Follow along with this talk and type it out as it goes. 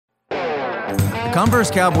The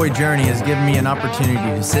Converse Cowboy journey has given me an opportunity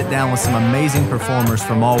to sit down with some amazing performers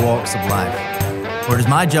from all walks of life, where it is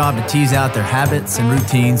my job to tease out their habits and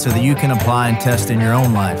routines so that you can apply and test in your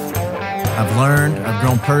own life. I've learned, I've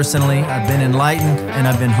grown personally, I've been enlightened, and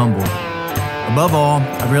I've been humbled. Above all,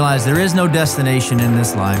 I've realized there is no destination in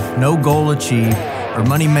this life, no goal achieved, or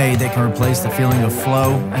money made that can replace the feeling of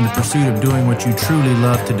flow and the pursuit of doing what you truly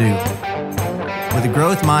love to do. With a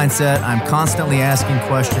growth mindset, I'm constantly asking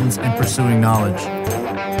questions and pursuing knowledge.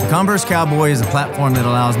 The Converse Cowboy is a platform that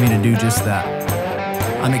allows me to do just that.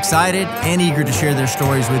 I'm excited and eager to share their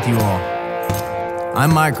stories with you all.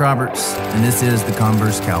 I'm Mike Roberts, and this is the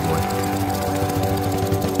Converse Cowboy.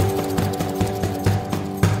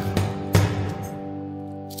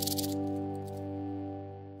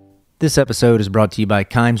 This episode is brought to you by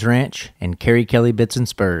Kimes Ranch and Carrie Kelly Bits and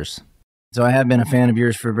Spurs. So I have been a fan of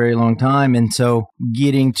yours for a very long time, and so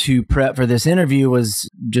getting to prep for this interview was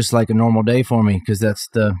just like a normal day for me because that's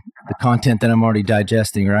the content that I'm already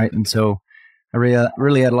digesting, right? And so I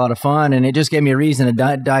really had a lot of fun, and it just gave me a reason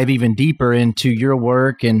to dive even deeper into your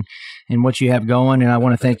work and what you have going. And I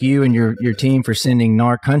want to thank you and your team for sending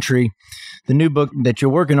Nar Country, the new book that you're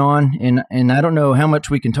working on. And I don't know how much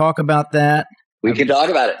we can talk about that. We can talk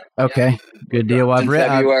about it. Okay, good deal. Well, I've read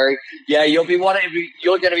February. Yeah, you're going to be one of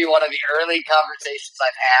the early conversations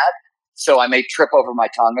I've had. So I may trip over my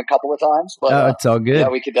tongue a couple of times, but it's all good. Yeah,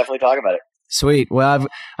 we can definitely talk about it. Sweet. Well,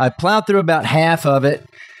 I've plowed through about half of it,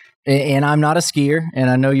 and I'm not a skier, and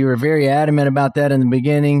I know you were very adamant about that in the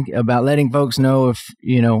beginning, about letting folks know if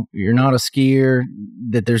you're not a skier,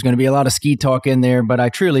 that there's going to be a lot of ski talk in there. But I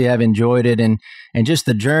truly have enjoyed it, and just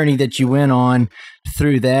the journey that you went on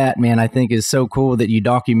through that, man, I think is so cool that you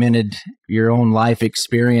documented your own life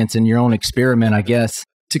experience and your own experiment, I guess,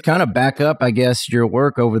 to kind of back up, I guess, your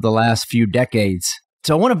work over the last few decades.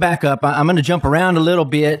 So I want to back up. I'm going to jump around a little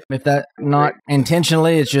bit, if that not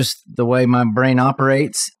intentionally, it's just the way my brain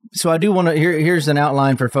operates. So I do want to, here's an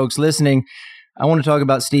outline for folks listening. I want to talk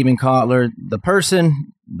about Steven Kotler, the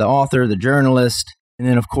person, the author, the journalist, and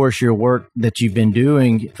then, of course, your work that you've been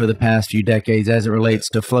doing for the past few decades as it relates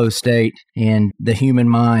to flow state and the human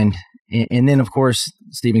mind. And then, of course,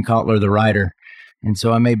 Steven Kotler, the writer. And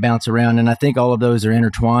so I may bounce around, and I think all of those are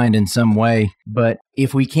intertwined in some way. But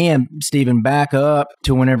if we can, Steven, back up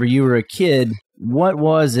to whenever you were a kid, what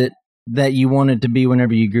was it that you wanted to be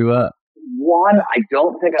whenever you grew up? One, I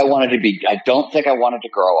don't think I wanted to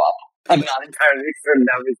grow up. I'm not entirely certain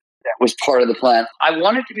that was part of the plan. I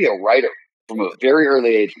wanted to be a writer from a very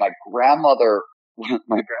early age. My grandmother was a poet,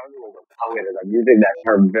 and I'm using that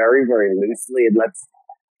term very, very loosely. And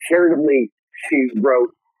charitably, she wrote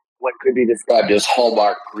what could be described as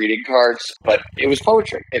Hallmark greeting cards, but it was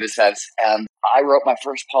poetry in a sense. And I wrote my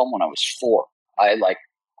first poem when I was 4. I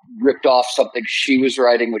ripped off something she was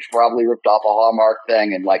writing, which probably ripped off a Hallmark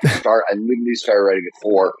thing, and I literally started writing at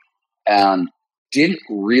 4 and didn't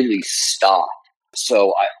really stop. So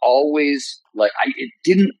I always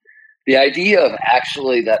the idea of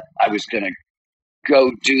actually that I was going to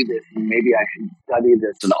go do this and maybe I should study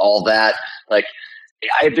this and all that, I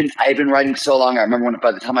had been writing so long. I remember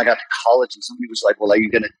by the time I got to college and somebody was like, well, are you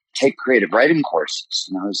going to take creative writing courses?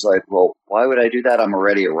 And I was like, well, why would I do that? I'm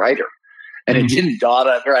already a writer. And it didn't dawn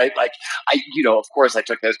on me, right? Of course I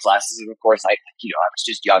took those classes, and of course I was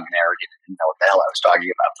just young and arrogant and didn't know what the hell I was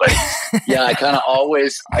talking about. But yeah, I kind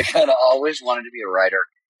of always wanted to be a writer.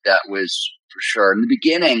 That was for sure. In the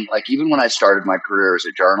beginning, even when I started my career as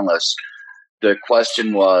a journalist, the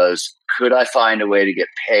question was, could I find a way to get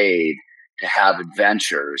paid to have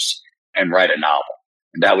adventures and write a novel?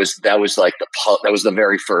 And that was the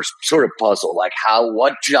very first sort of puzzle.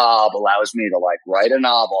 What job allows me to write a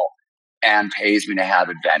novel and pays me to have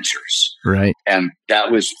adventures? Right. And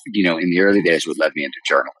that was, in the early days, what led me into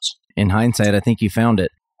journalism. In hindsight, I think you found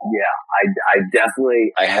it. Yeah,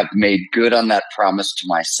 I have made good on that promise to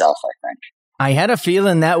myself, I think. I had a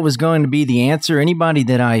feeling that was going to be the answer. Anybody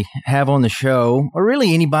that I have on the show, or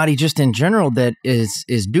really anybody just in general that is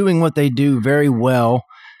doing what they do very well,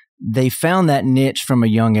 they found that niche from a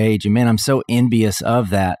young age. And man, I'm so envious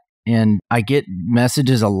of that. And I get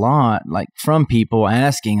messages a lot, from people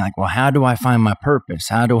asking, well, how do I find my purpose?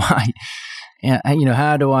 How do I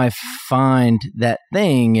find that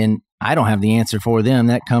thing? And I don't have the answer for them.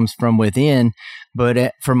 That comes from within.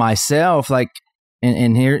 But for myself,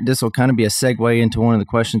 and here, this will kind of be a segue into one of the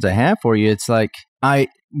questions I have for you. It's I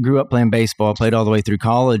grew up playing baseball, played all the way through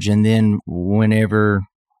college. And then whenever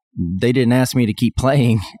they didn't ask me to keep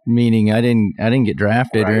playing, meaning I didn't get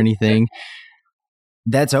drafted or anything,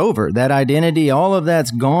 that's over. That identity, all of that's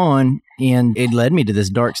gone. And it led me to this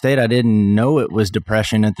dark state. I didn't know it was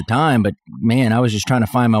depression at the time, but man, I was just trying to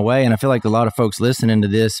find my way. And I feel like a lot of folks listening to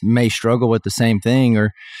this may struggle with the same thing,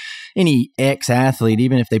 or any ex-athlete,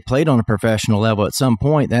 even if they played on a professional level, at some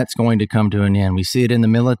point, that's going to come to an end. We see it in the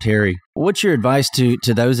military. What's your advice to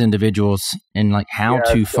those individuals and like how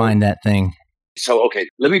to find that thing? So, okay,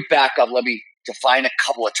 let me back up. Let me define a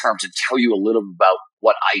couple of terms and tell you a little bit about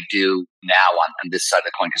what I do now on this side of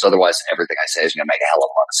the coin, because otherwise everything I say is going to make a hell of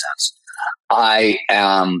a lot of sense. I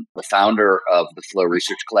am the founder of the Flow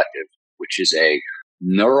Research Collective, which is a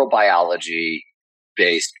neurobiology-based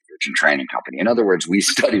research and training company. In other words, we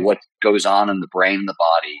study what goes on in the brain and the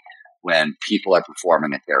body when people are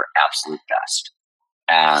performing at their absolute best.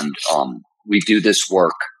 And we do this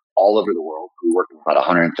work all over the world. We work in about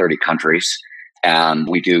 130 countries. And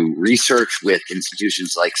we do research with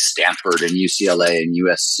institutions like Stanford and UCLA and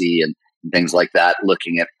USC and things like that,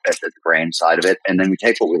 looking at the brain side of it. And then we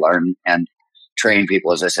take what we learn and train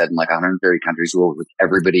people, as I said, in like 130 countries. We work with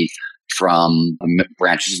everybody from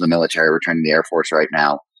branches of the military. We're training the Air Force right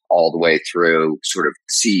now, all the way through sort of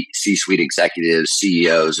C-suite executives,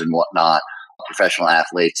 CEOs and whatnot, professional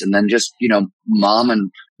athletes, and then just, mom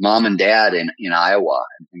and dad in Iowa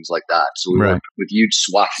and things like that. So we work with huge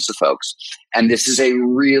swaths of folks. And this is a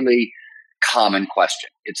really common question.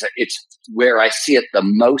 It's where I see it the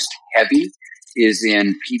most heavy is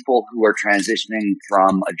in people who are transitioning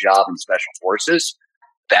from a job in special forces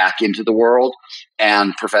back into the world,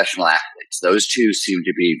 and professional athletes. Those two seem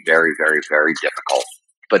to be very, very, very difficult.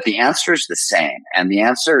 But the answer is the same. And the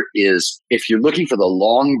answer is, if you're looking for the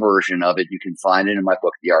long version of it, you can find it in my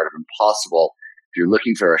book, The Art of Impossible. If you're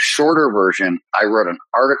looking for a shorter version, I wrote an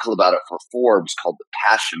article about it for Forbes called The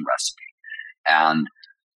Passion Recipe. And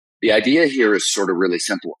the idea here is sort of really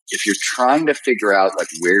simple. If you're trying to figure out, like,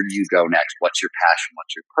 where do you go next? What's your passion?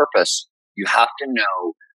 What's your purpose? You have to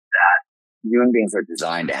know that human beings are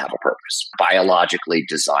designed to have a purpose, biologically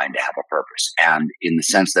designed to have a purpose. And in the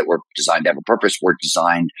sense that we're designed to have a purpose, we're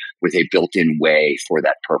designed with a built-in way for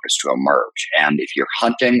that purpose to emerge. And if you're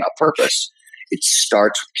hunting a purpose, it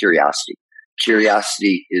starts with curiosity.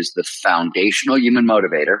 Curiosity is the foundational human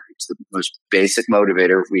motivator. It's the most basic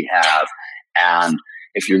motivator we have. And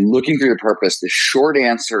if you're looking for your purpose, the short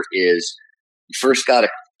answer is you first got to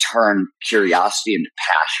turn curiosity into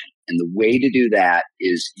passion. And the way to do that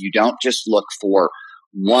is you don't just look for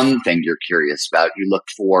one thing you're curious about. You look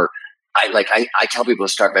for, I tell people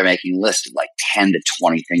to start by making a list of like 10 to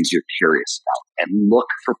 20 things you're curious about, and look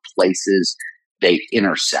for places they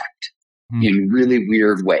intersect in really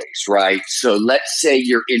weird ways, right? So let's say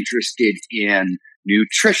you're interested in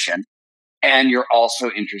nutrition and you're also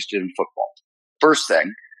interested in football. First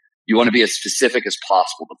thing, you want to be as specific as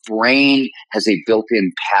possible. The brain has a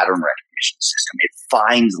built-in pattern recognition system. It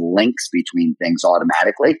finds links between things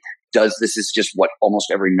automatically. This is just what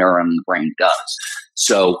almost every neuron in the brain does.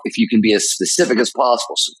 So if you can be as specific as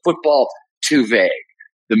possible. So football, too vague.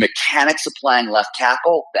 The mechanics of playing left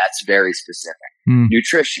tackle, that's very specific.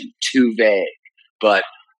 Nutrition, too vague. But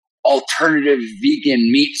alternative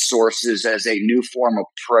vegan meat sources as a new form of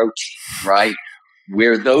protein, right?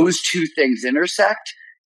 Where those two things intersect,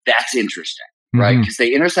 that's interesting, right? Because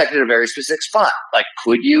they intersect at a very specific spot. Like,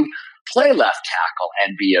 could you play left tackle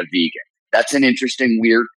and be a vegan? That's an interesting,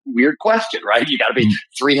 weird question, right? You got to be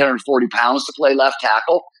 340 pounds to play left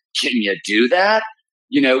tackle. Can you do that?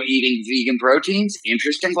 Eating vegan proteins,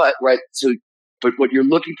 interesting, right? So, but what you're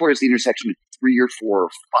looking for is the intersection of 3 or 4 or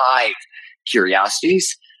 5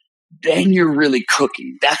 curiosities. Then you're really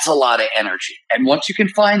cooking. That's a lot of energy. And once you can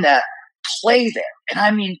find that, play there. And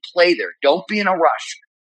I mean play there. Don't be in a rush.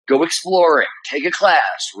 Go exploring. Take a class.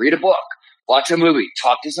 Read a book. Watch a movie.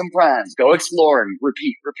 Talk to some friends. Go exploring.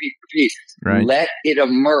 Repeat. Right. Let it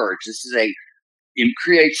emerge. In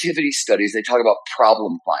creativity studies, they talk about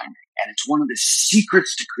problem finding. And it's one of the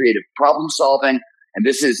secrets to creative problem solving. And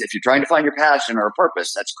this is, if you're trying to find your passion or a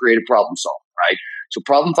purpose, that's creative problem solving, right? So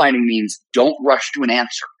problem finding means don't rush to an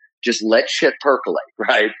answer. Just let shit percolate,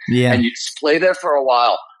 right? Yeah. And you just play there for a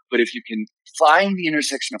while. But if you can find the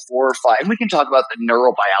intersection of 4 or 5, and we can talk about the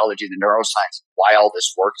neurobiology, the neuroscience, why all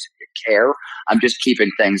this works if you care. I'm just keeping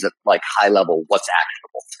things at like high level, what's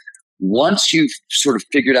actionable. Once you've sort of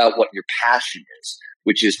figured out what your passion is,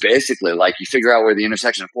 which is basically like you figure out where the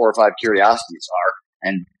intersection of 4 or 5 curiosities are,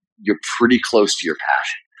 and you're pretty close to your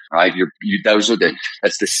passion, right?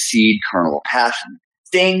 That's the seed kernel of passion.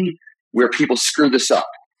 Thing where people screw this up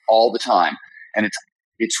all the time, and it's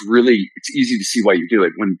easy to see why you do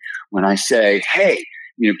it. When I say, hey,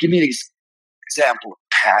 give me an example of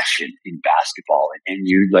passion in basketball, and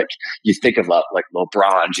you think about like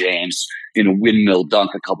LeBron James in a windmill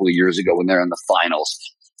dunk a couple of years ago when they're in the finals.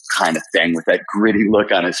 kind of thing with that gritty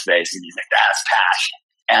look on his face. And you think that's passion.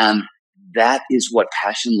 And that is what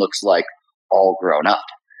passion looks like all grown up.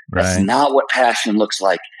 That's Right. not what passion looks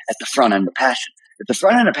like at the front end of passion. At the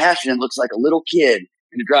front end of passion, it looks like a little kid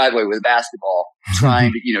in the driveway with a basketball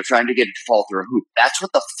trying to get it to fall through a hoop. That's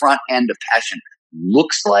what the front end of passion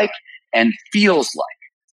looks like and feels like,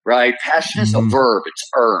 right? Passion is a verb. It's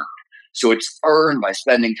earned. So it's earned by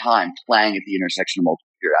spending time playing at the intersection of multiple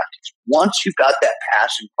curiosities. Once you've got that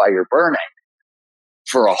passion fire burning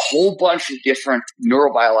for a whole bunch of different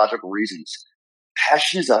neurobiological reasons,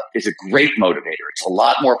 passion is a great motivator. It's a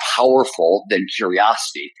lot more powerful than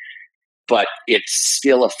curiosity, but it's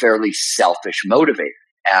still a fairly selfish motivator.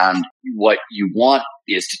 And what you want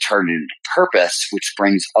is to turn it into purpose, which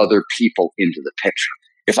brings other people into the picture.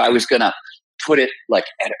 If I was going to put it like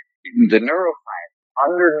the neuroscience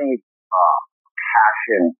underneath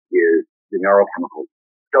passion is the neurochemical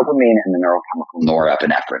dopamine and the neurochemical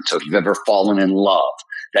norepinephrine. So if you've ever fallen in love,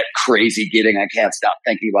 that crazy getting, I can't stop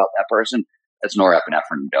thinking about that person, that's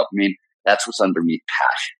norepinephrine and dopamine. That's what's underneath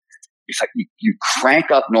passion. If you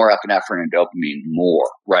crank up norepinephrine and dopamine more,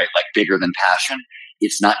 right, like bigger than passion,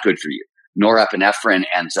 it's not good for you. Norepinephrine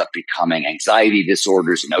ends up becoming anxiety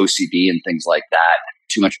disorders and OCD and things like that.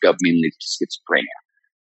 Too much dopamine leads to schizophrenia.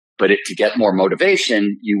 But to get more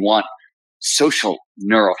motivation, you want social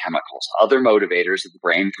neurochemicals, other motivators that the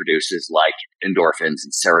brain produces like endorphins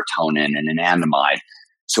and serotonin and anandamide.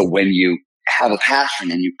 So when you have a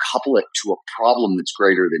passion and you couple it to a problem that's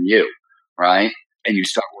greater than you, right? And you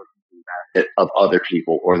start working for the benefit of other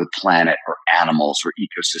people or the planet or animals or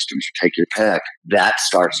ecosystems, or take your pick, that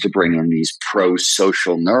starts to bring in these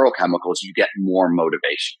pro-social neurochemicals. You get more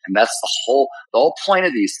motivation. And that's the whole point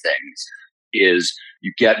of these things is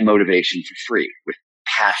you get motivation for free with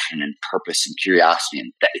passion and purpose and curiosity.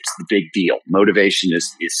 And it's the big deal. Motivation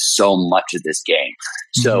is so much of this game.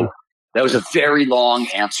 So that was a very long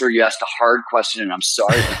answer. You asked a hard question, and I'm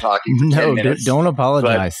sorry for talking for 10 minutes. Don't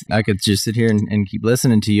apologize. I could just sit here and keep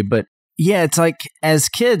listening to you. But yeah, it's like as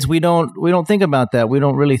kids, we don't think about that. We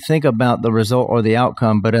don't really think about the result or the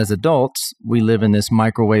outcome. But as adults, we live in this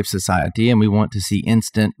microwave society and we want to see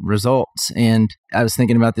instant results. And I was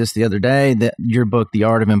thinking about this the other day, that your book, The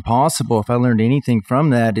Art of Impossible, if I learned anything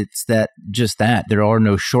from that, it's that there are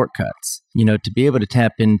no shortcuts. To be able to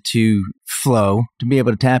tap into flow, to be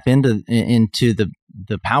able to tap into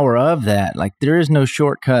the power of that, like there is no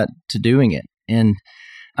shortcut to doing it. And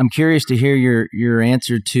I'm curious to hear your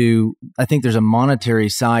answer to, I think there's a monetary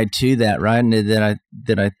side to that, right? And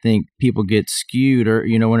that I think people get skewed, or,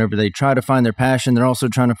 whenever they try to find their passion, they're also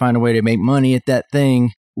trying to find a way to make money at that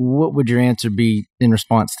thing. What would your answer be in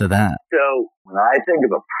response to that? So when I think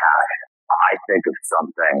of a passion, I think of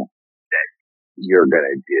something that you're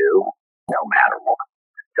going to do no matter what.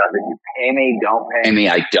 Doesn't you pay me, don't pay me,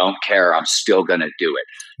 I don't care. I'm still going to do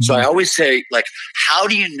it. So I always say, like, how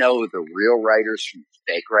do you know the real writers from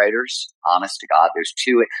fake writers? Honest to God, there's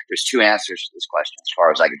two answers to this question as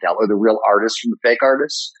far as I can tell. Are the real artists from the fake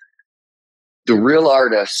artists? The real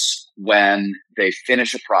artists, when they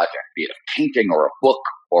finish a project, be it a painting or a book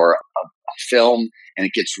or a film, and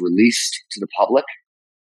it gets released to the public,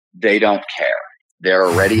 they don't care. They're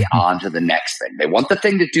already on to the next thing. They want the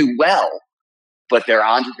thing to do well, but they're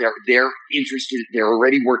interested. They're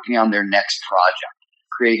already working on their next project.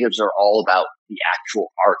 Creatives are all about the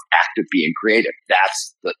actual act of being creative.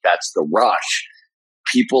 That's the rush.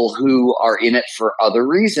 People who are in it for other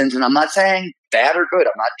reasons, and I'm not saying bad or good,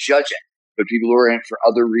 I'm not judging, but people who are in it for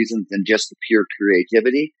other reasons than just the pure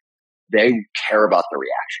creativity, they care about the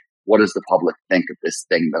reaction. What does the public think of this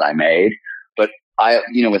thing that I made? But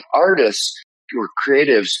with artists who are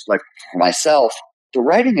creatives, like for myself, the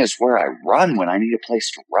writing is where I run when I need a place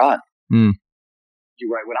to run. You're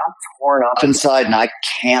right. When I'm torn up inside and I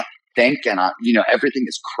can't think and everything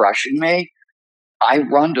is crushing me, I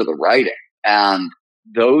run to the writing. And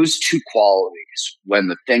those two qualities, when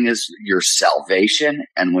the thing is your salvation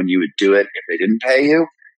and when you would do it if they didn't pay you,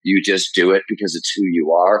 you just do it because it's who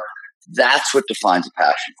you are. That's what defines a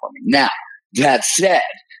passion for me. Now, that said,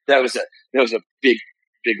 that was a big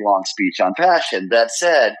long speech on passion. That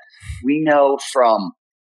said, we know from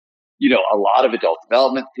a lot of adult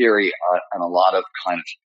development theory and a lot of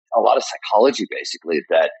psychology, basically,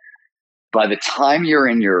 that by the time you're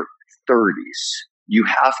in your 30s, you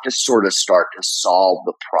have to sort of start to solve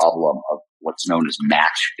the problem of what's known as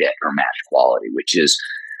match fit or match quality, which is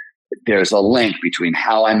there's a link between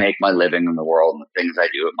how I make my living in the world and the things I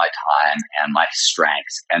do with my time and my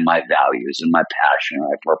strengths and my values and my passion and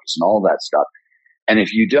my purpose and all that stuff. And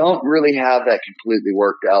if you don't really have that completely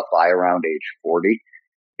worked out by around age 40,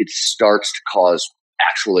 it starts to cause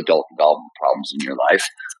actual adult development problems in your life.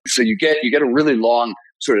 So you get a really long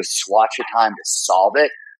sort of swatch of time to solve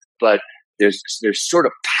it, but there's sort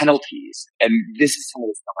of penalties, and this is some of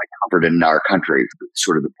the stuff I covered in Our Country,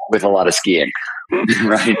 sort of with a lot of skiing,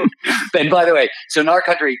 right? And by the way, so In Our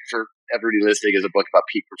Country, for everybody listening, is a book about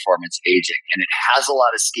peak performance aging, and it has a lot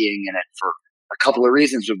of skiing in it for a couple of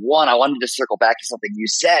reasons. But one, I wanted to circle back to something you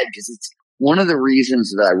said, because it's one of the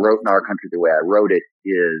reasons that I wrote In Our Country the way I wrote it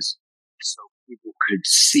is so people could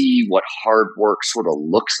see what hard work sort of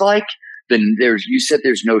looks like. Then you said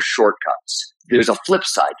there's no shortcuts. There's a flip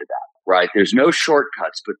side to that, right? There's no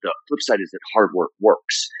shortcuts, but the flip side is that hard work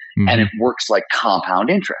works. Mm-hmm. And it works like compound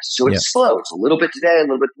interest. So it's slow. It's a little bit today, a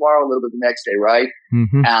little bit tomorrow, a little bit the next day, right?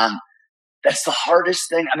 Mm-hmm. And that's the hardest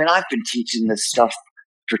thing. I mean, I've been teaching this stuff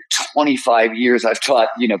for 25 years. I've taught,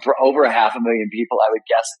 for over 500,000 people, I would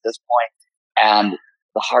guess at this point. And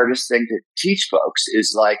the hardest thing to teach folks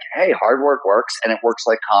is like, hey, hard work works, and it works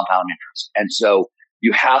like compound interest. And so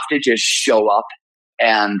you have to just show up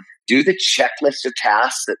and do the checklist of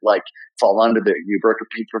tasks that like fall under the rubric of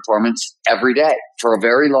peak performance every day for a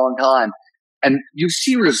very long time. And you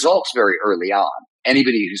see results very early on.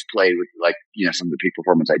 Anybody who's played with some of the peak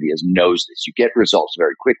performance ideas knows this. You get results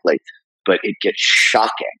very quickly, but it gets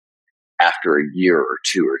shocking after a year or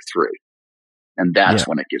two or three. And that's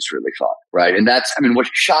when it gets really fun, right? And what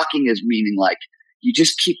shocking is, meaning like you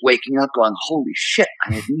just keep waking up going, holy shit,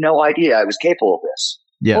 I had no idea I was capable of this.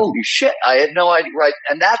 Yeah. Holy shit, I had no idea, right?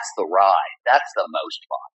 And that's the ride. That's the most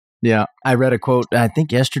fun. Yeah. I read a quote, I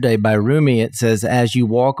think yesterday by Rumi. It says, as you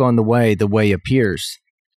walk on the way appears.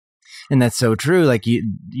 And that's so true. Like you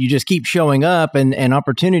just keep showing up and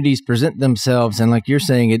opportunities present themselves. And like you're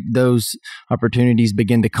saying, those opportunities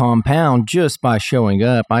begin to compound just by showing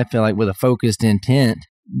up. I feel like with a focused intent,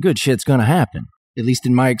 good shit's going to happen. At least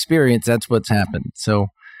in my experience, that's what's happened. So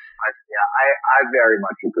I very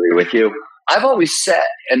much agree with you. I've always said,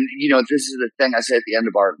 and this is the thing I say at the end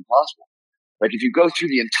of Art Impossible. Like if you go through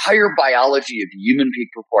the entire biology of human peak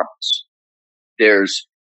performance, there's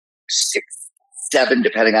 6, 7,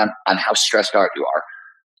 depending on how stressed out you are,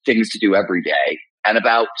 things to do every day, and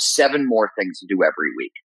about 7 more things to do every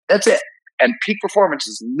week. That's it. And peak performance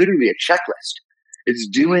is literally a checklist. It's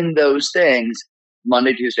doing those things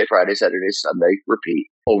Monday, Tuesday, Friday, Saturday, Sunday, repeat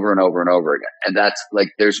over and over and over again. And that's like,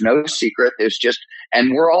 there's no secret. There's just,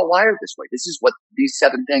 and we're all wired this way. This is what these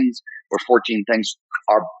 7 things or 14 things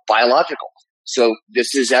are biological. So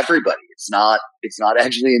this is everybody. It's not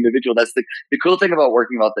actually individual. That's the cool thing about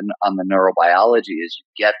working on the neurobiology is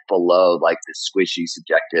you get below like the squishy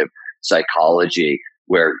subjective psychology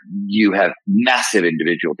where you have massive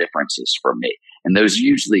individual differences from me. And those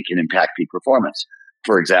usually can impact peak performance.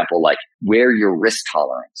 For example, like where your risk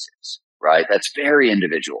tolerance is, right? That's very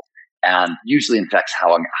individual and usually affects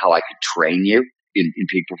how I could train you in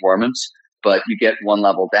peak performance. But you get one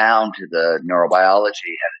level down to the neurobiology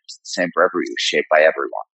and it's the same for everyone, shaped by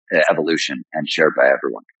everyone, evolution and shared by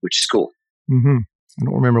everyone, which is cool. Mm-hmm. I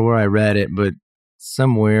don't remember where I read it, but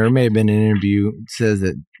somewhere, it may have been an interview, it says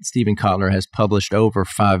that Stephen Kotler has published over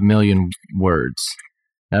 5 million words.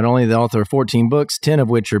 Not only the author of 14 books, 10 of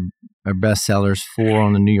which are bestsellers, 4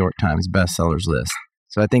 on the New York Times bestsellers list.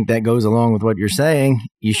 So I think that goes along with what you're saying.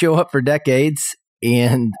 You show up for decades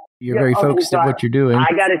and you're very focused at what you're doing.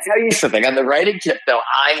 I got to tell you something on the writing tip, though.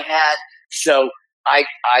 I had the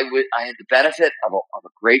benefit of a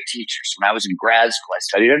great teacher. So when I was in grad school, I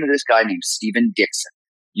studied under this guy named Stephen Dixon.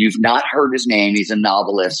 You've not heard his name. He's a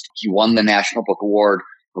novelist. He won the National Book Award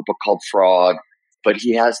for a book called Frog. But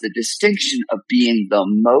he has the distinction of being the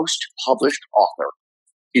most published author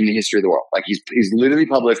in the history of the world. Like he's literally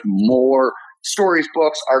published more stories,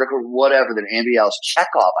 books, articles, whatever than anybody else.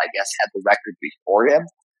 Chekhov, I guess, had the record before him.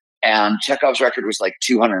 And Chekhov's record was like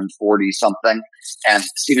 240 something. And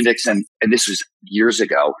Stephen Dixon, and this was years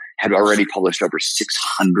ago, had already published over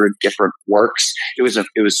 600 different works. It was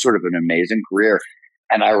sort of an amazing career.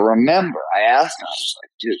 And I remember I asked him, I was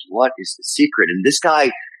like, dude, what is the secret? And this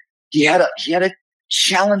guy, he had a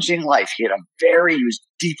challenging life. He was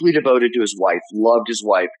deeply devoted to his wife, loved his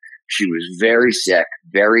wife. She was very sick,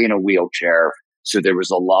 very in a wheelchair. So there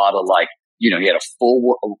was a lot of he had a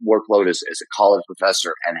full workload as a college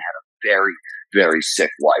professor and had a very, very sick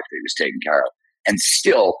wife that he was taking care of and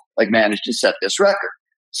still managed to set this record.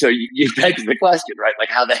 So you beg the question, right? Like,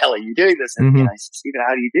 how the hell are you doing this? And I said, Stephen,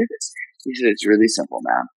 how do you do this? He said, it's really simple,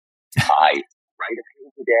 man. I write a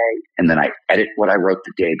page a day and then I edit what I wrote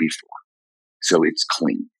the day before. So it's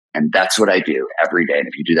clean. And that's what I do every day. And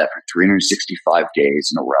if you do that for 365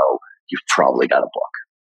 days in a row, you've probably got a book.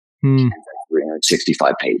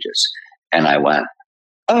 365 pages. And I went,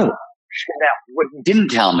 oh, Now, what he didn't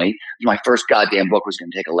tell me is my first goddamn book was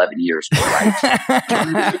going to take 11 years to write.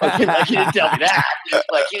 Like, he didn't tell me that.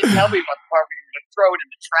 Like, he didn't tell me about the part where you're going to throw it in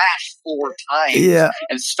the trash 4 times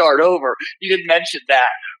and start over. He didn't mention that,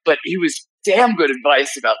 but he was damn good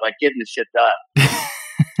advice about like getting the shit done.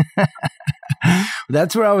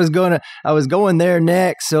 That's where I was going there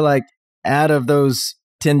next. So like out of those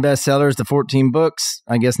 10 bestsellers, the 14 books,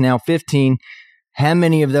 I guess now 15, how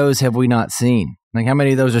many of those have we not seen? Like how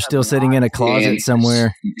many of those are still sitting in a closet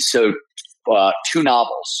somewhere? So 2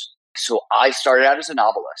 novels. So I started out as a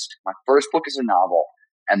novelist. My first book is a novel.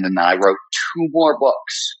 And then I wrote 2 more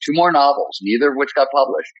books, 2 more novels, neither of which got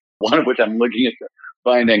published. One of which I'm looking at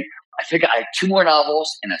finding. I think I have 2 more novels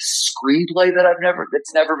and a screenplay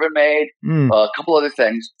that's never been made. A couple other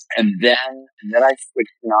things, and then I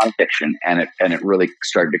switched to nonfiction, and it really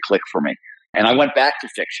started to click for me. And I went back to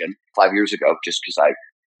fiction 5 years ago, just because I,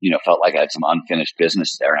 felt like I had some unfinished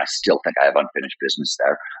business there, and I still think I have unfinished business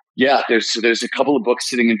there. Yeah, there's a couple of books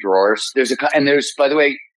sitting in drawers. There's by the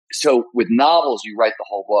way, so with novels you write the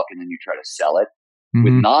whole book and then you try to sell it. Mm-hmm.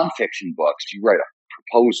 With nonfiction books, you write a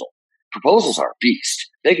proposal. Proposals are a beast.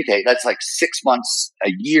 They could take, that's like 6 months, a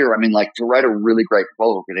year. I mean, like to write a really great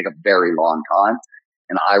proposal can take a very long time.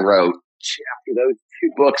 And I wrote, after those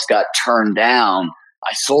 2 books got turned down,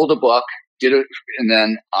 I sold a book, did it, and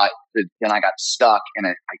then I got stuck. And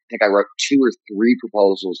I think I wrote 2 or 3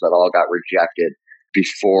 proposals that all got rejected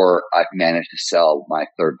before I managed to sell my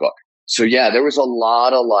 3rd book. So yeah, there was a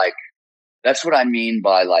lot of like, that's what I mean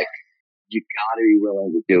by like, you gotta be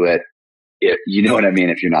willing to do it. You know what I mean?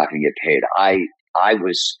 If you're not going to get paid. I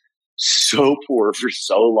was so poor for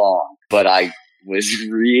so long, but I was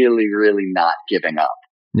really, really not giving up.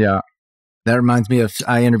 Yeah. That reminds me of,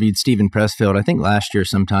 I interviewed Stephen Pressfield, I think last year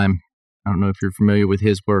sometime. I don't know if you're familiar with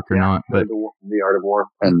his work or not, but The Art of War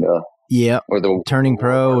and or the Turning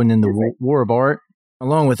Pro and then the War of Art,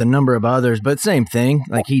 along with a number of others, but same thing.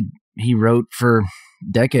 Like he wrote for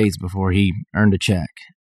decades before he earned a check,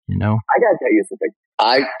 I got to tell you something.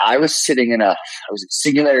 I was sitting I was at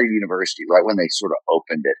Singularity University right when they sort of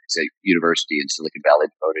opened it. It's a university in Silicon Valley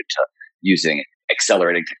devoted to using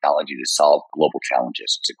accelerating technology to solve global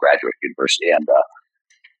challenges. It's a graduate university. And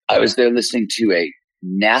I was there listening to a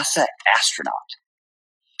NASA astronaut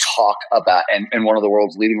talk about, and one of the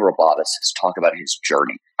world's leading roboticists talk about his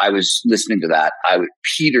journey. I was listening to that.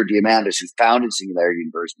 Peter Diamandis, who founded Singularity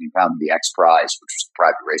University and founded the X Prize, which was a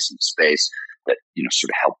private race into space that, sort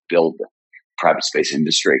of helped build the private space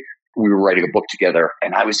industry. We were writing a book together,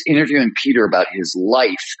 and I was interviewing Peter about his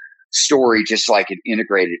life story just so I could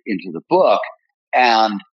integrate it into the book.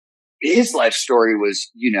 And his life story was,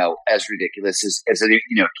 as ridiculous as him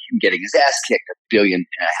getting his ass kicked 1.5 billion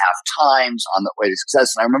times on the way to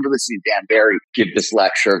success. And I remember listening to Dan Barry give this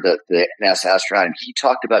lecture, the NASA astronaut, and he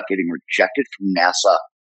talked about getting rejected from NASA,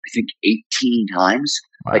 I think 18 times,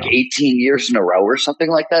 like 18 years in a row or something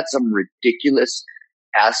like that, some ridiculous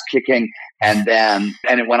ass kicking. And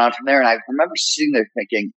it went on from there. And I remember sitting there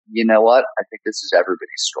thinking, you know what? I think this is everybody's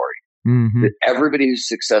story. Mm-hmm. That everybody who's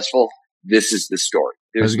successful, this is the story.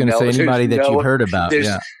 I was going to say anybody that you've heard about.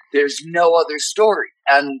 There's no other story.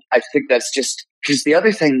 And I think that's just because the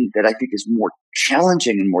other thing that I think is more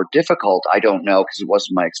challenging and more difficult, I don't know because it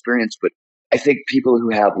wasn't my experience, but I think people who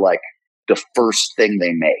have like the first thing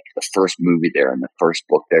they make, the first movie they're in, the first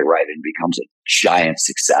book they write and becomes a giant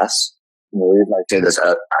success. And the reason I say this,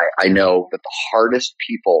 I know that the hardest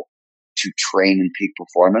people to train in peak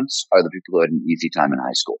performance are the people who had an easy time in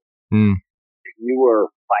high school. Mm. If you were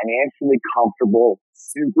financially comfortable,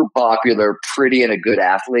 super popular, pretty, and a good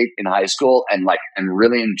athlete in high school and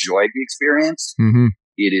really enjoyed the experience, mm-hmm.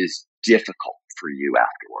 It is difficult for you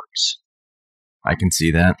afterwards. I can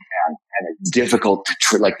see that. And it's difficult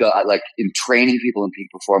to in training people in peak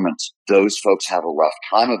performance, those folks have a rough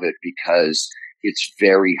time of it because it's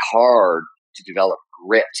very hard to develop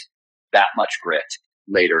grit, that much grit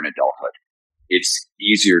later in adulthood. It's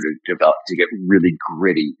easier to get really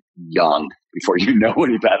gritty young before you know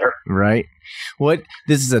any better. Right.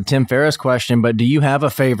 This is a Tim Ferriss question, but do you have a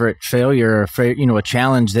favorite failure or a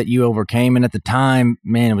challenge that you overcame? And at the time,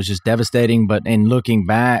 man, it was just devastating. But in looking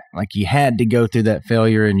back, like you had to go through that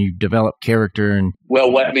failure and you developed character and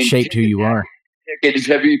shaped who you are. Pick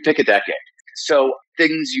a decade. So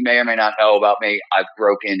things you may or may not know about me, I've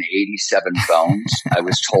broken 87 bones. I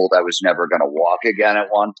was told I was never going to walk again at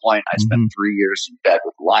one point. I spent 3 years in bed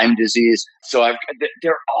with Lyme disease. So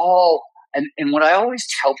they're all, and what I always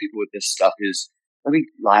tell people with this stuff is,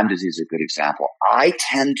 Lyme disease is a good example. I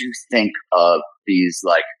tend to think of these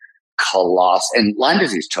like colossal. And Lyme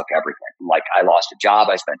disease took everything. Like, I lost a job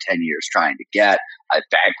I spent 10 years trying to get. I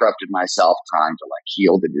bankrupted myself trying to like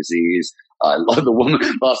heal the disease. I lost the woman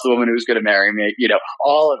who was going to marry me,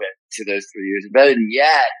 all of it to those 3 years. But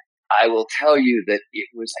yet, I will tell you that it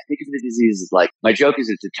was, I think of the disease as like, my joke is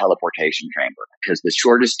it's a teleportation chamber, because the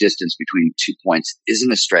shortest distance between 2 points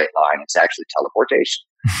isn't a straight line. It's actually teleportation.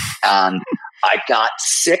 And I got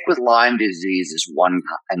sick with Lyme disease as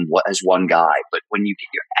one guy. But when you get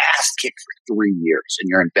your ass kicked for 3 years and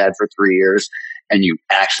you're in bed for 3 years and you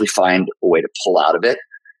actually find a way to pull out of it,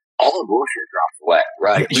 all the bullshit drops away,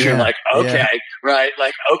 right? Yeah, you're like, okay, right?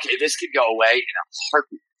 Like, okay, this could go away in a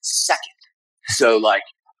heartbeat, second. So like,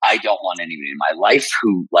 I don't want anybody in my life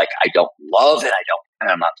who like I don't love and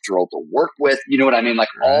I'm not thrilled to work with. You know what I mean? Like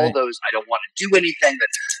all those, I don't want to do anything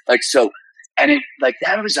that's like so. And it like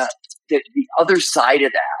that was the other side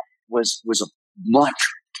of that was a much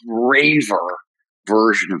braver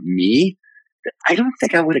version of me that I don't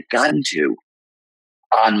think I would have gotten to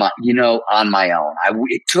on my own.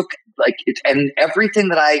 It took like it, and everything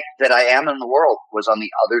that I am in the world was on the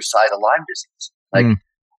other side of Lyme disease. Like.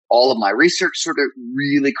 All of my research sort of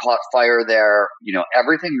really caught fire there.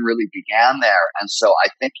 Everything really began there. And so I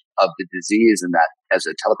think of the disease and that as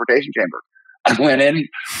a teleportation chamber. I went in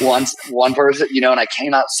once, one person, and I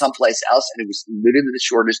came out someplace else, and it was literally the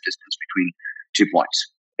shortest distance between 2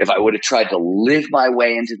 points. If I would have tried to live my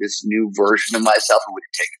way into this new version of myself, it would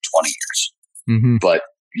have taken 20 years. Mm-hmm. But,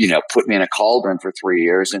 put me in a cauldron for 3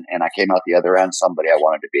 years, and I came out the other end somebody I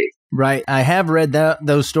wanted to be. Right. I have read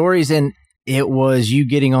those stories, and it was you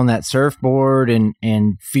getting on that surfboard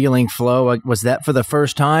and feeling flow. Was that for the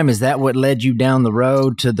first time? Is that what led you down the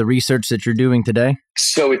road to the research that you're doing today?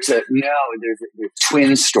 So there's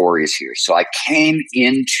twin stories here. So I came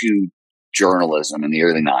into journalism in the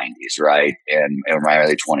early 90s, right? And in my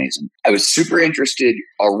early 20s. And I was super interested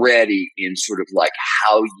already in sort of like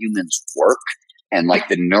how humans work and like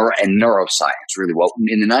the neuroscience, really. Well,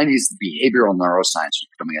 in the 90s, behavioral neuroscience was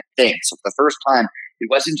becoming a thing. So for the first time, it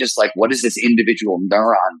wasn't just like, what is this individual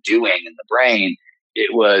neuron doing in the brain?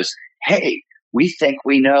 It was, hey, we think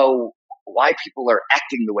we know why people are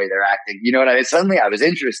acting the way they're acting. You know what I mean? Suddenly I was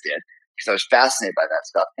interested because I was fascinated by that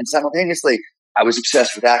stuff. And simultaneously, I was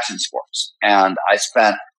obsessed with action sports. And I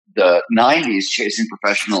spent the 90s chasing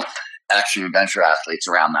professional action adventure athletes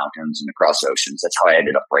around mountains and across oceans. That's how I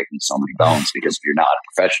ended up breaking so many bones, because if you're not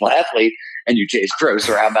a professional athlete and you chase pros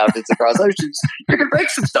around mountains across oceans, you're going to break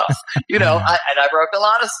some stuff, and I broke a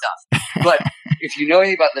lot of stuff. But if you know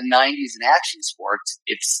anything about the 90s in action sports,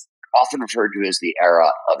 it's often referred to as the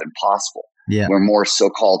era of impossible, where more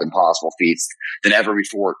so-called impossible feats than ever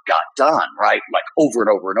before got done, right? Like over and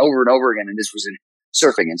over and over and over again. And this was in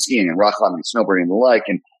surfing and skiing and rock climbing and snowboarding and the like.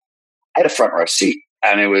 And I had a front row seat,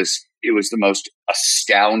 and it was the most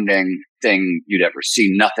astounding thing you'd ever see.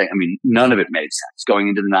 Nothing. I mean, none of it made sense. Going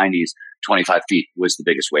into the 90s, 25 feet was the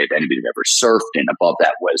biggest wave anybody had ever surfed. And above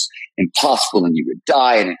that was impossible, and you would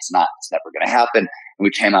die, and it's never going to happen. And we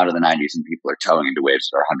came out of the 90s and people are towing into waves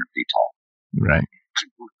that are 100 feet tall. Right.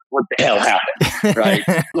 What the hell happened? Right.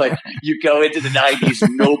 Like, you go into the 90s,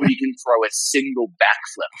 nobody can throw a single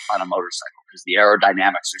backflip on a motorcycle because the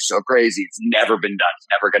aerodynamics are so crazy. It's never been done. It's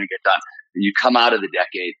never going to get done. And you come out of the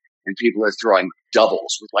decade, and people are throwing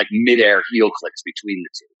doubles with like midair heel clicks between the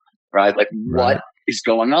two, right? Like, what is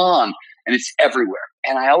going on? And it's everywhere.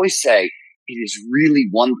 And I always say it is really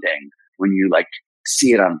one thing when you like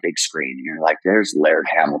see it on a big screen and you're like, there's Laird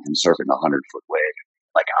Hamilton surfing a 100-foot wave.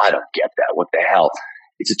 Like, I don't get that. What the hell?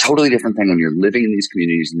 It's a totally different thing when you're living in these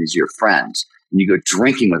communities and these are your friends, and you go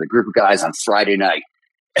drinking with a group of guys on Friday night,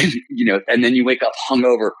 and, and then you wake up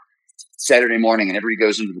hungover Saturday morning and everybody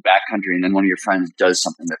goes into the backcountry, and then one of your friends does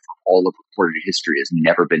something that for all of recorded history has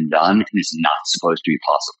never been done and is not supposed to be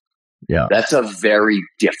possible. Yeah. That's a very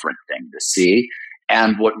different thing to see.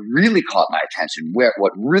 And what really caught my attention,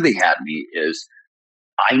 what really had me, is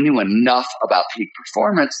I knew enough about peak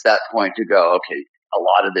performance at that point to go, okay, a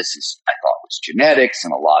lot of this is, I thought, was genetics,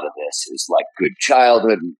 and a lot of this is like good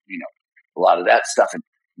childhood, and, a lot of that stuff. And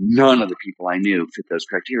none of the people I knew fit those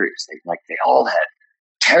criteria. They all had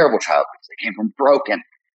terrible childhoods. They came from broken,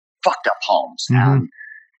 fucked up homes. And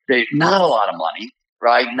they not a lot of money,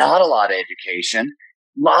 right? Not a lot of education,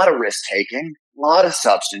 a lot of risk taking, a lot of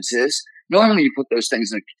substances. Normally you put those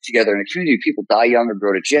things together in a community, people die young or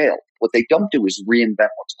go to jail. What they don't do is reinvent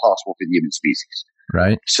what's possible for the human species.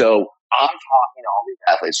 Right. So I'm talking to all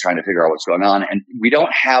these athletes trying to figure out what's going on. And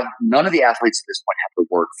none of the athletes at this point have the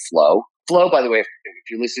word flow. Flow, by the way, if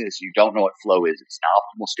you listen to this, you don't know what flow is. It's an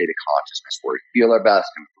optimal state of consciousness where we feel our best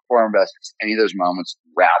and perform our best. It's any of those moments,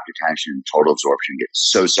 rapt attention, total absorption, get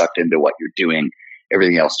so sucked into what you're doing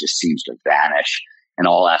everything else just seems to vanish. And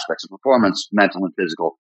all aspects of performance, mental and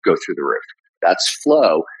physical, go through the roof. That's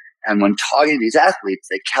flow. And when talking to these athletes,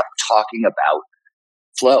 they kept talking about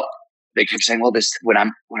flow. They kept saying, well, when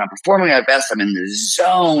I'm performing at best, I'm in the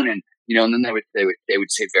zone. And, and then they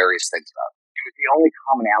would say various things about it. It was the only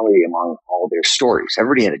commonality among all their stories.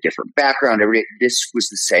 Everybody had a different background. This was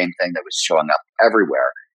the same thing that was showing up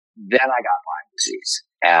everywhere. Then I got Lyme disease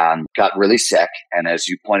and got really sick. And as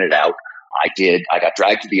you pointed out, I got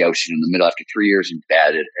dragged to the ocean in the middle after 3 years in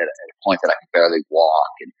bed at a point that I could barely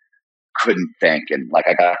walk and couldn't think. And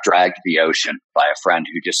I got dragged to the ocean by a friend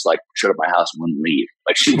who just showed up at my house and wouldn't leave.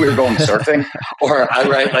 We were going surfing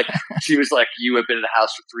she was like, you have been in the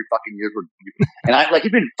house for 3 fucking years. And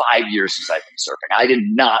it'd been 5 years since I've been surfing. I did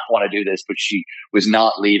not want to do this, but she was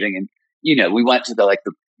not leaving. And, we went to the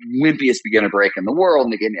wimpiest beginner break in the world,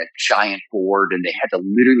 and they gave me a giant board, and they had to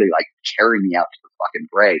literally carry me out to the fucking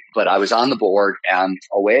break. But I was on the board, and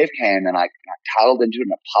a wave came, and I paddled into it,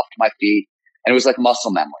 and I popped my feet, and it was like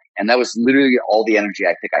muscle memory. And that was literally all the energy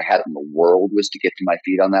I think I had in the world was to get to my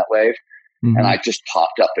feet on that wave. Mm-hmm. And I just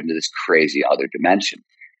popped up into this crazy other dimension.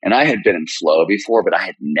 And I had been in flow before, but I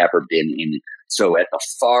had never been in. So at the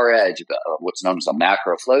far edge of what's known as a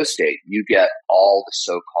macro flow state, you get all the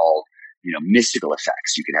so-called mystical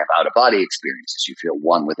effects. You can have out-of-body experiences. You feel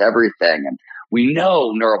one with everything. And we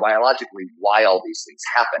know neurobiologically why all these things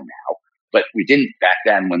happen now, but we didn't back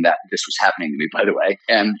then when this was happening to me, by the way.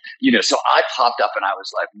 And, so I popped up and I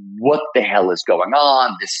was like, what the hell is going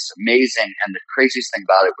on? This is amazing. And the craziest thing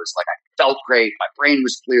about it was I felt great. My brain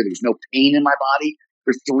was clear. There was no pain in my body.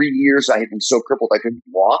 For 3 years, I had been so crippled I couldn't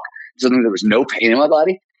walk. Suddenly there was no pain in my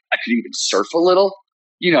body. I could even surf a little.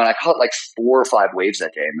 And I caught 4 or 5 waves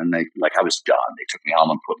that day, and then I was done. They took me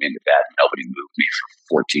home and put me into bed. Nobody moved me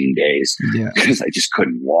for 14 days because I just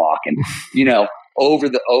couldn't walk. And, and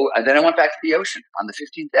then I went back to the ocean on the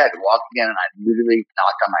 15th day. I could walk again, and I literally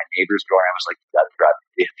knocked on my neighbor's door. And I was like, you got to drive to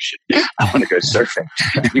the ocean. I want to go surfing.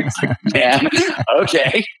 And he was like, man,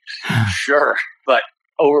 okay, sure. But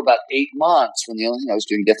over about 8 months, when the only thing I was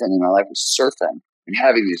doing different in my life was surfing and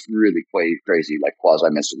having these really crazy,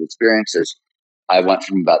 quasi-mystical experiences, I went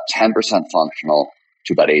from about 10% functional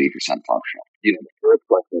to about 80% functional. The first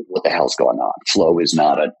question is, what the hell's going on? Flow is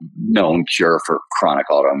not a known cure for chronic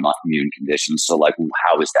autoimmune conditions. So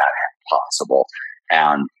how is that possible?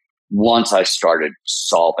 And once I started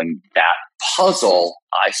solving that puzzle,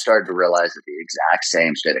 I started to realize that the exact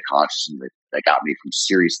same state of consciousness that got me from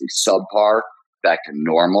seriously subpar back to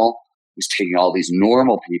normal was taking all these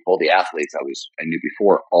normal people, the athletes I knew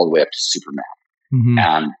before, all the way up to Superman. Mm-hmm.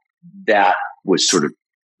 And that was sort of,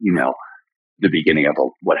 the beginning of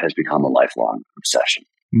what has become a lifelong obsession.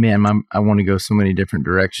 Man, I want to go so many different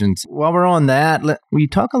directions. While we're on that, will you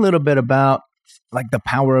talk a little bit about the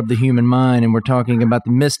power of the human mind? And we're talking about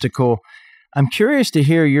the mystical. I'm curious to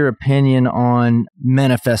hear your opinion on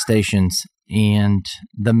manifestations and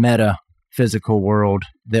the metaphysical world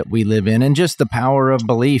that we live in, and just the power of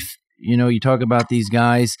belief. You talk about these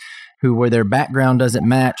guys where their background doesn't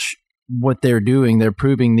match what they're doing. They're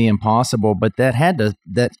proving the impossible, but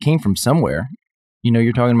that came from somewhere.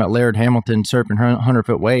 You're talking about Laird Hamilton surfing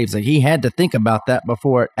 100-foot waves. He had to think about that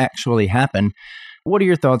before it actually happened. What are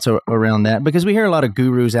your thoughts around that? Because we hear a lot of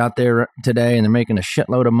gurus out there today, and they're making a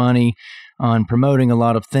shitload of money on promoting a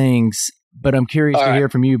lot of things. But I'm curious to hear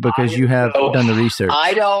from you because you have done the research.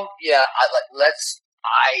 I'm on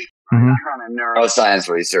a neuroscience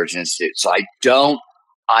research institute, so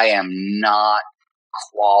I am not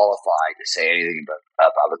qualified to say anything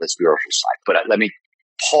about the spiritual side. But let me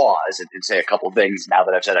pause and say a couple of things now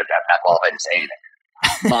that I've said I'm not qualified to say anything.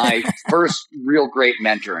 My first real great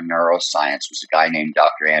mentor in neuroscience was a guy named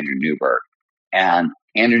Dr. Andrew Newberg. And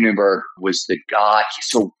Andrew Newberg was the guy,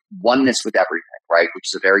 so oneness with everything, right? Which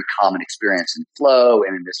is a very common experience in flow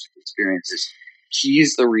and in mystical experiences.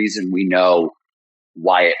 He's the reason we know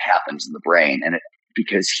why it happens in the brain. And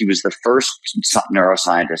because he was the first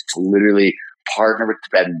neuroscientist to literally partner with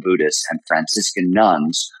Tibetan Buddhists and Franciscan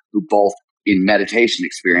nuns who both in meditation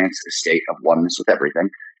experience a state of oneness with everything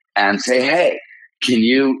and say, hey, can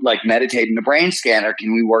you meditate in a brain scanner?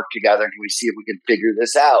 Can we work together? Can we see if we can figure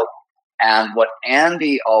this out? And what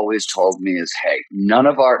Andy always told me is, hey, none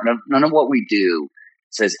of what we do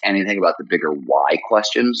says anything about the bigger why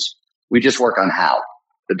questions. We just work on how.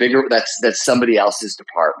 The bigger, that's somebody else's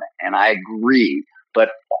department. And I agree, but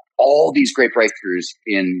all these great breakthroughs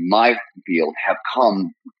in my field have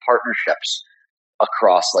come with partnerships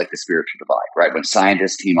across the spiritual divide, right? When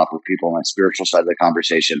scientists team up with people on the spiritual side of the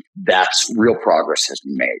conversation, that's real progress has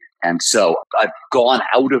been made. And so I've gone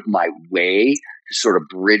out of my way to sort of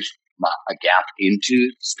bridge a gap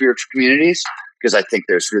into spiritual communities because I think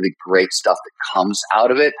there's really great stuff that comes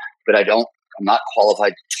out of it, but I'm not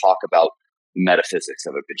qualified to talk about the metaphysics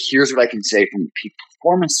of it. But here's what I can say from a peak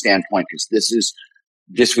performance standpoint, because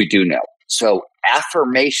this we do know. So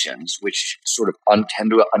affirmations, which sort of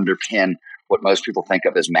tend to underpin what most people think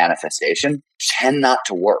of as manifestation, tend not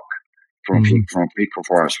to work from a peak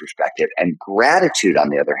performance perspective. And gratitude, on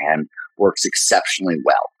the other hand, works exceptionally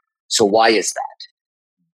well. So why is that?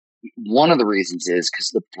 One of the reasons is because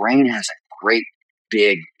the brain has a great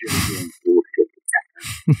big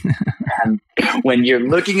and when you're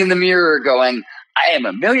looking in the mirror going, I am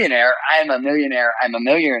a millionaire, I'm a millionaire, I'm a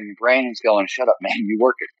millionaire, and your brain is going, shut up, man, you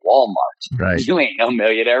work at Walmart. Right. You ain't no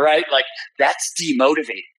millionaire, right? Like, that's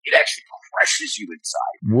demotivating. It actually crushes you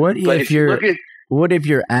inside. What if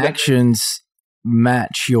your actions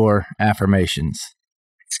match your affirmations?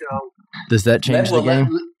 So does that change the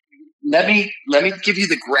game? Let me give you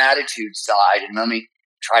the gratitude side, and let me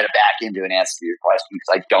try to back into an answer to your question,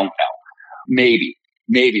 because I don't know. Maybe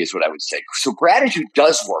is what I would say. So gratitude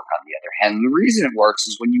does work, on the other hand. And the reason it works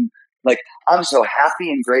is when you, like, I'm so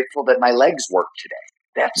happy and grateful that my legs work today.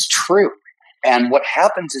 That's true. And what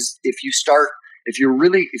happens is if you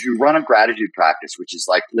run a gratitude practice, which is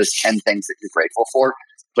like list 10 things that you're grateful for,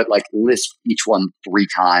 but like list each one 3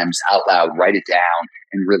 times out loud, write it down,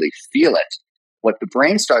 and really feel it. What the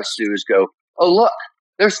brain starts to do is go, oh, look,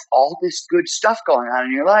 there's all this good stuff going on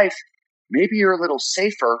in your life. Maybe you're a little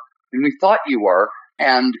safer than we thought you were.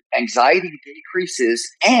 And anxiety decreases,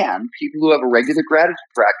 and people who have a regular gratitude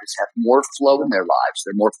practice have more flow in their lives.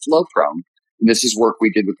 They're more flow prone. And this is work we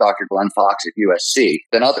did with Dr. Glenn Fox at USC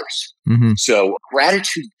than others. Mm-hmm. So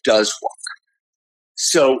gratitude does work.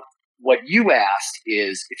 So what you asked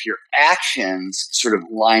is if your actions sort of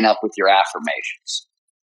line up with your affirmations.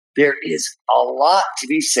 There is a lot to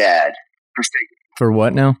be said for staking. For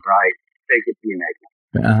what now? Right. Stake it DNA.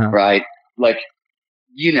 Right. Like,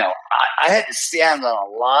 you know, I had to stand on a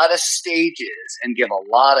lot of stages and give a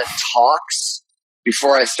lot of talks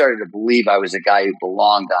before I started to believe I was a guy who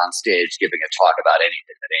belonged on stage giving a talk about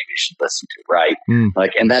anything that Amy should listen to, right?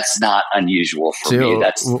 Like, and that's not unusual for me.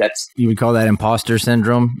 That's you would call that imposter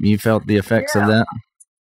syndrome. You felt the effects of that?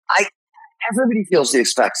 Everybody feels the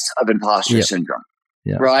effects of imposter syndrome,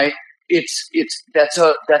 right? That's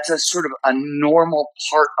a sort of a normal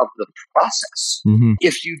part of the process. Mm-hmm.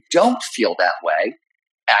 If you don't feel that way,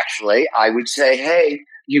 actually, I would say, hey,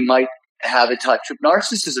 you might have a touch of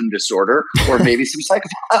narcissism disorder or maybe some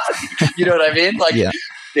psychopathy. You know what I mean? Like,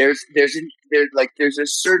 there's got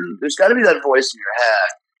to be that voice in your head.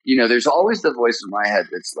 You know, there's always the voice in my head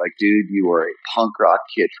that's like, dude, you are a punk rock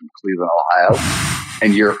kid from Cleveland, Ohio,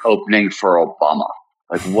 and you're opening for Obama.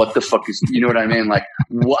 Like, what the fuck is, you know what I mean? Like,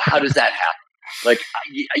 how does that happen? Like,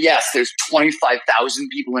 yes, there's 25,000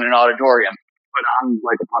 people in an auditorium, but I'm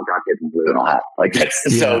like a punk rock kid from Cleveland, Ohio. Like,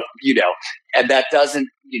 that's, so, you know, and that doesn't,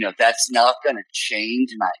 you know, that's not going to change.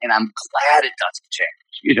 And I'm glad it doesn't change.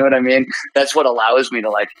 You know what I mean? That's what allows me to,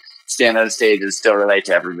 like, stand on stage and still relate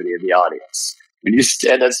to everybody in the audience. When you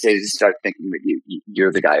stand on stage and start thinking that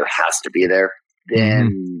you're the guy who has to be there,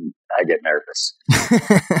 then I get nervous.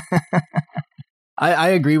 I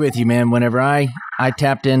agree with you, man. Whenever I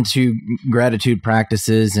tapped into gratitude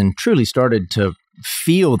practices and truly started to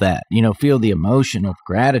feel that, you know, feel the emotion of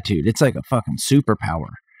gratitude, it's like a fucking superpower.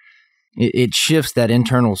 It shifts that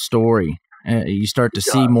internal story. You start to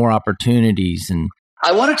see more opportunities. And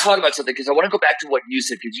I want to talk about something because I want to go back to what you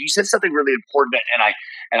said, because you said something really important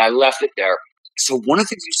and I left it there. So one of the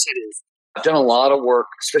things you said is, I've done a lot of work,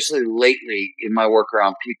 especially lately in my work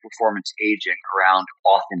around peak performance aging, around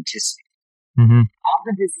authenticity. Mm-hmm.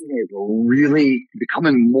 Authenticity is really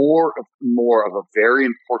becoming more of a very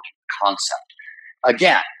important concept.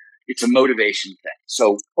 Again, it's a motivation thing.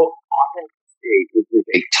 So authenticity is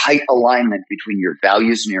a tight alignment between your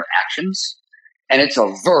values and your actions. And it's a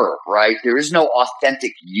verb, right? There is no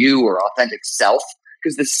authentic you or authentic self,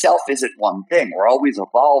 because the self isn't one thing. We're always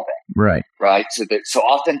evolving. Right. Right. So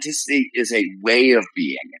authenticity is a way of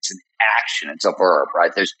being. It's an action. It's a verb,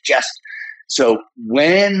 right? So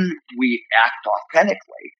when we act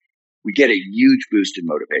authentically, we get a huge boost in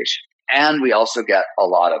motivation. And we also get a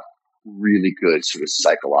lot of really good sort of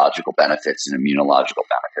psychological benefits and immunological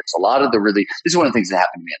benefits. This is one of the things that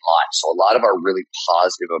happened to me in life. So a lot of our really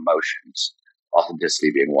positive emotions,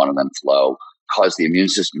 authenticity being one of them, flow, cause the immune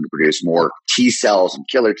system to produce more T cells and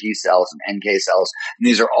killer T cells and NK cells. And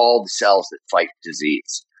these are all the cells that fight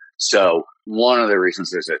disease. So one of the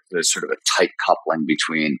reasons there's sort of a tight coupling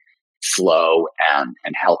between flow and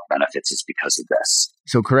health benefits is because of this.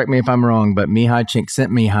 So correct me if I'm wrong, but Mihai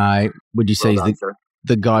Csikszentmihalyi, would you say is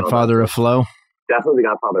the godfather of flow? Definitely the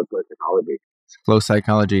godfather of flow psychology. Flow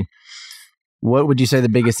psychology. What would you say the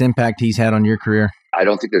biggest impact he's had on your career? I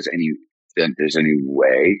don't think there's any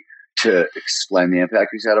way to explain the impact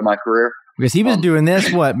he's had on my career. Because he was doing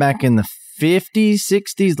this, back in the 50s,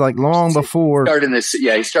 60s, like long before. He started in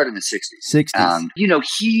the 60s. 60s.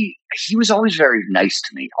 He was always very nice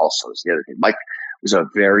to me also, is the other thing. Mike was a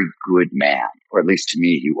very good man, or at least to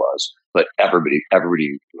me he was. But everybody I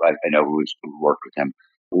know who worked with him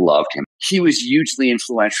loved him. He was hugely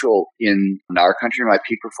influential in Our Country, my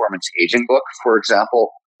peak performance aging book, for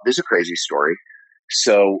example. There's a crazy story.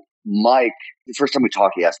 So Mike, the first time we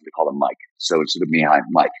talked, he asked me to call him Mike. So instead of me, I'm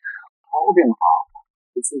Mike. Called him up.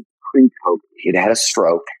 This is pre-COVID. He'd had a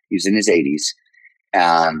stroke. He was in his 80s.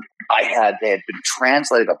 And they had been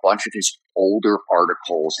translating a bunch of his older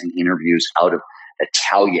articles and interviews out of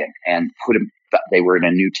Italian and they were in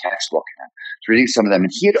a new textbook. And I was reading some of them.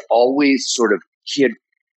 And he had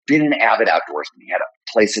been an avid outdoorsman. He had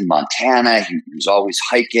a place in Montana. He was always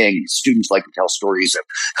hiking. Students like to tell stories of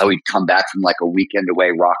how he'd come back from like a weekend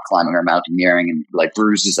away rock climbing or mountaineering and like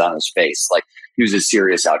bruises on his face. Like he was a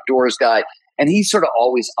serious outdoors guy. And he sort of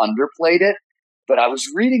always underplayed it. But I was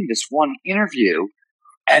reading this one interview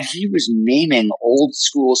and he was naming old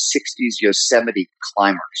school 60s Yosemite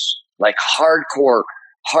climbers, like hardcore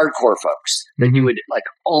folks that you would like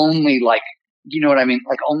only like, you know what I mean?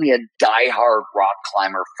 Like only a diehard rock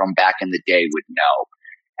climber from back in the day would know.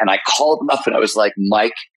 And I called him up and I was like,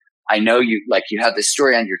 Mike, I know you have this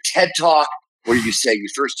story on your TED Talk where you say you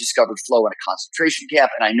first discovered flow in a concentration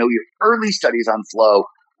camp. And I know your early studies on flow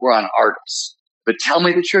were on artists, but tell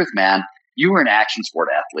me the truth, man. You were an action sport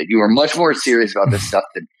athlete. You were much more serious about this stuff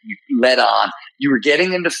than you let on. You were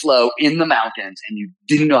getting into flow in the mountains and you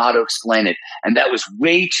didn't know how to explain it. And that was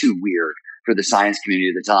way too weird for the science community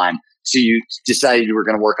at the time. So you decided you were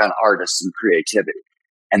going to work on artists and creativity.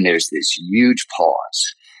 And there's this huge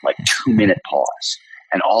pause, like 2-minute pause.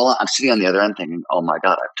 And I'm sitting on the other end thinking, oh my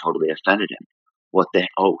God, I've totally offended him.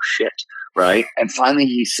 Oh shit. Right. And finally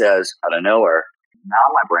he says out of nowhere, now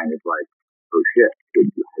my brain is like, oh shit.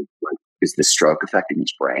 Is the stroke affecting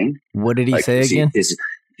his brain? What did he say again?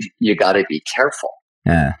 You got to be careful.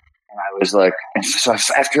 Yeah. And I was like, and so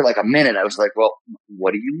after like a minute, I was like, well,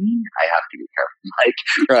 what do you mean I have to be careful, Mike?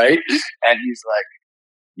 Right? And he's like,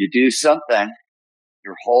 you do something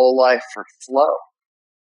your whole life for flow.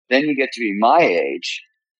 Then you get to be my age.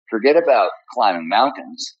 Forget about climbing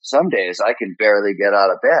mountains. Some days I can barely get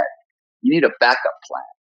out of bed. You need a backup plan.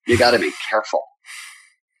 You got to be careful.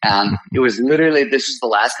 And it was literally, this is the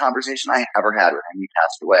last conversation I ever had with him. He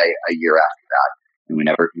passed away a year after that. And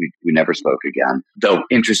we never spoke again. Though,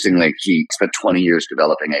 interestingly, he spent 20 years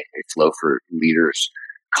developing a Flow for Leaders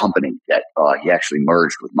company that he actually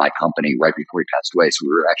merged with my company right before he passed away. So we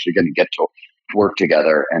were actually going to get to work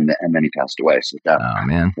together, and then he passed away. So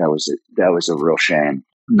that was a real shame.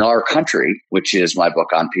 In Our Country, which is my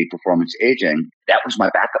book on peak performance aging, that was my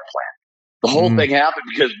backup plan. The whole thing happened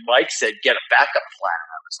because Mike said, get a backup plan.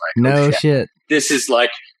 And I was like, no shit. This is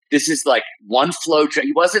like one flow.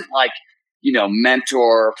 He wasn't like,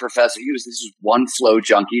 mentor, professor. This is one flow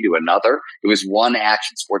junkie to another. It was one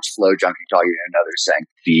action sports flow junkie talking to another saying,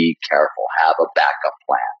 be careful, have a backup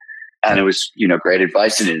plan. And it was, great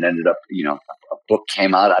advice. And it ended up, a book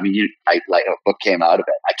came out. I mean, a book came out of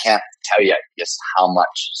it. I can't tell you just how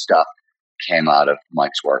much stuff came out of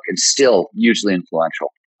Mike's work, and still hugely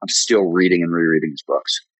influential. I'm still reading and rereading his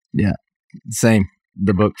books. Yeah, same.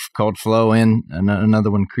 The book called Flow and another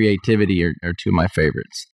one, Creativity, are two of my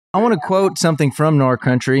favorites. I want to quote something from Our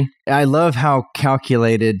Country. I love how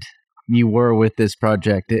calculated you were with this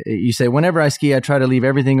project. You say, whenever I ski, I try to leave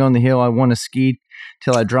everything on the hill. I want to ski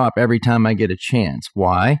till I drop every time I get a chance.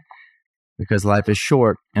 Why? Because life is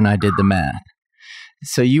short, and I did the math.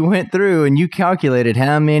 So you went through and you calculated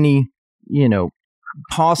how many,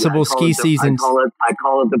 possible ski seasons. I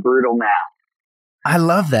call it the brutal math. I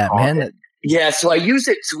love that, man. Yeah, so I use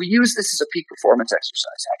it. So we use this as a peak performance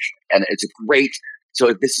exercise, actually. And it's a great,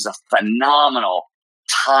 so this is a phenomenal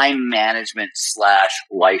time management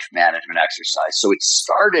 / life management exercise. So it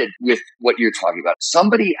started with what you're talking about. I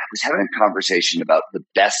was having a conversation about the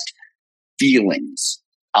best feelings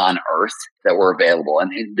on earth that were available.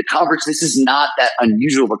 And in the conference, this is not that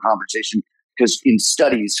unusual of a conversation because in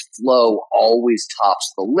studies, flow always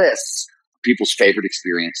tops the lists of people's favorite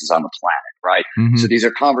experiences on the planet, right? Mm-hmm. So these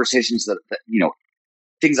are conversations that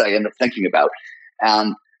things I end up thinking about.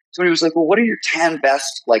 And somebody was like, well, what are your 10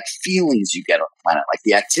 best feelings you get on the planet? Like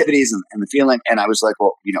the activities and the feeling. And I was like,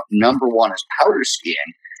 well, number one is powder skiing.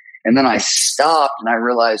 And then I stopped and I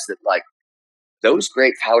realized that those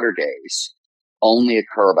great powder days only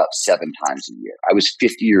occur about 7 times a year. I was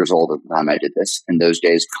 50 years old at the time I did this, and those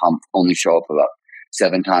days only show up about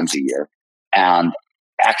 7 times a year. And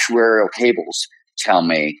actuarial tables tell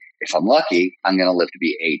me if I'm lucky, I'm going to live to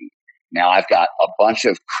be 80. Now I've got a bunch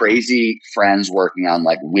of crazy friends working on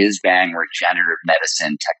like whiz bang regenerative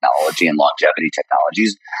medicine technology and longevity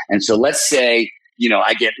technologies. And so let's say,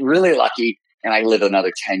 I get really lucky and I live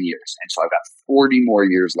another 10 years. And so I've got 40 more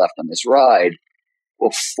years left on this ride.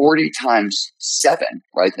 Well, 40 times 7,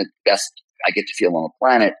 right? The best I get to feel on the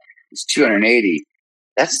planet is 280.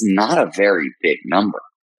 That's not a very big number,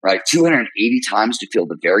 right? 280 times to feel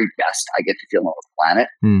the very best I get to feel on the planet.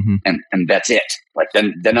 Mm-hmm. And that's it. Like,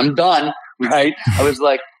 then I'm done, right? I was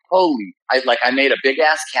like, I made a big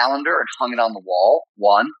ass calendar and hung it on the wall,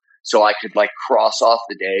 so I could like cross off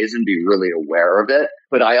the days and be really aware of it.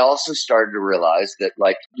 But I also started to realize that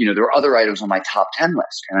there were other items on my top 10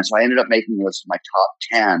 list. And so I ended up making a list of my top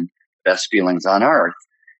 10 best feelings on earth.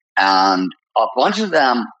 And a bunch of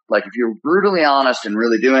them, like if you're brutally honest and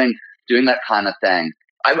really doing that kind of thing,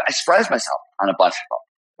 I surprised myself on a bunch of them.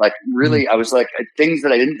 Like really, I was like, things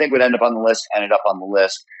that I didn't think would end up on the list ended up on the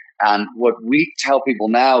list. And what we tell people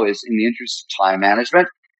now is, in the interest of time management,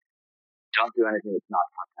 don't do anything that's not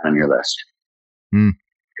top 10 on your list.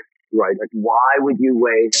 Right? Like, why would you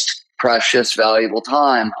waste precious, valuable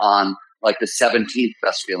time on like the 17th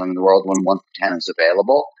best feeling in the world when 1 to 10 is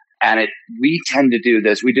available? And we tend to do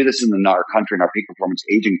this. We do this in our country, in our peak performance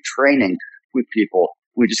aging training with people.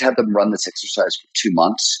 We just have them run this exercise for 2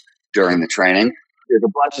 months during the training. There's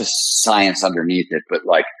a bunch of science underneath it, but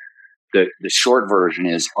like the short version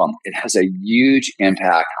is it has a huge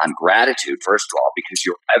impact on gratitude, first of all, because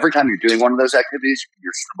every time you're doing one of those activities,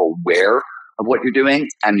 you're sort of aware of what you're doing,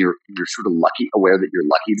 and you're sort of aware that you're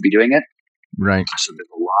lucky to be doing it. Right. So there's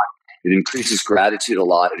a lot. It increases gratitude a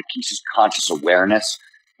lot. It increases conscious awareness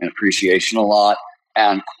and appreciation a lot.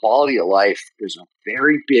 And quality of life, there's a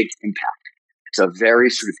very big impact. It's a very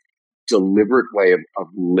sort of deliberate way of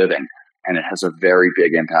living. And it has a very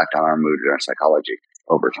big impact on our mood and our psychology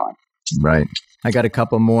over time. Right. I got a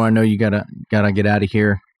couple more. I know you gotta get out of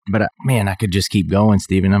here. But man, I could just keep going,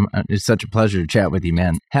 Stephen. It's such a pleasure to chat with you,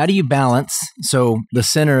 man. How do you balance? So the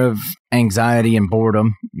center of anxiety and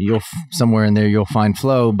boredom, somewhere in there you'll find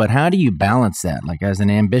flow. But how do you balance that? Like as an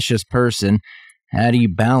ambitious person, how do you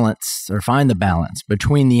balance or find the balance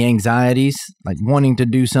between the anxieties, like wanting to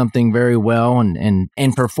do something very well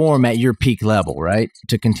and perform at your peak level, right?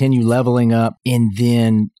 To continue leveling up, and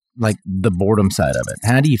then like the boredom side of it.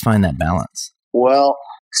 How do you find that balance? Well,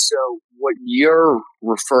 so what you're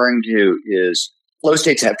referring to is flow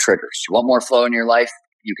states have triggers. You want more flow in your life?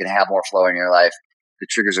 You can have more flow in your life. The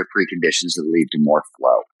triggers are preconditions that lead to more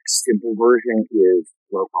flow. Simple version is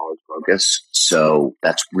flow follows focus. So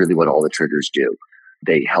that's really what all the triggers do.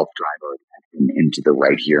 They help drive our attention into the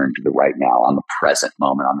right here, into the right now, on the present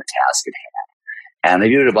moment, on the task at hand. And they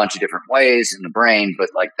do it a bunch of different ways in the brain, but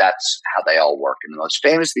like that's how they all work. And the most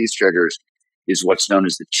famous of these triggers is what's known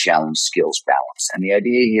as the challenge skills balance. And the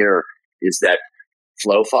idea here is that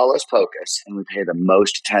flow follows focus, and we pay the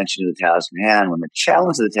most attention to the task at hand when the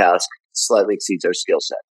challenge of the task slightly exceeds our skill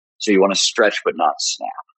set. So you want to stretch but not snap.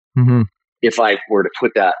 Mm-hmm. If I were to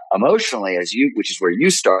put that emotionally, which is where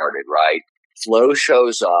you started, right? Flow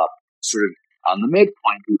shows up sort of on the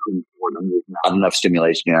midpoint between boredom. There's not enough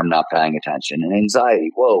stimulation here. I'm not paying attention. And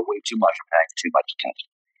anxiety, whoa, way too much. I'm paying too much attention.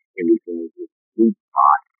 And we can use sweet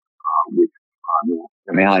spot,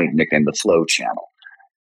 I nicknamed the flow channel.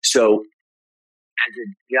 So as a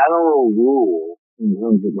general rule, in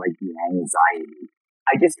terms of like the anxiety,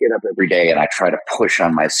 I just get up every day and I try to push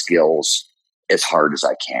on my skills as hard as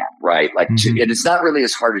I can, right? Like, and it's not really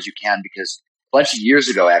as hard as you can, because a bunch of years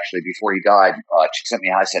ago, actually, before he died,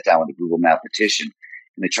 I sat down with a Google mathematician,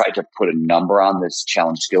 and they tried to put a number on this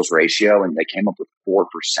challenge skills ratio, and they came up with 4%.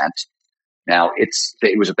 Now,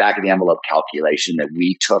 it was a back of the envelope calculation that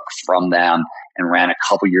we took from them and ran a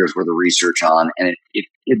couple years worth of research on, and it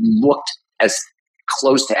looked as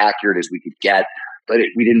close to accurate as we could get, but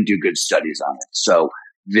we didn't do good studies on it. So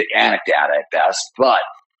the anecdote at best. But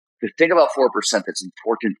the thing about 4% that's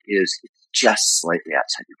important is it's just slightly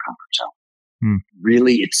outside your comfort zone.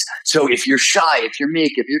 Really, so if you're shy, if you're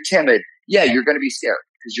meek, if you're timid, yeah, you're going to be scared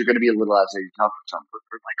because you're going to be a little outside your comfort zone. But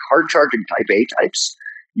for like hard charging type A types,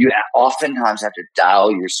 you oftentimes have to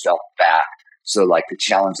dial yourself back. So like the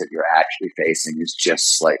challenge that you're actually facing is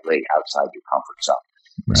just slightly outside your comfort zone.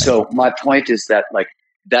 Right. So my point is that like,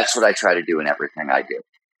 that's what I try to do in everything I do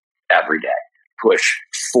every day. Push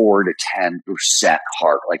 4 to 10%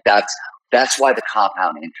 hard. Like that's why the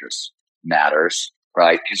compound interest matters,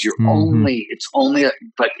 right? Because you're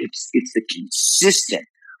but it's the consistent,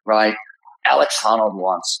 right? Alex Honnold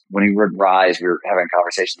once, when he read Rise, we were having a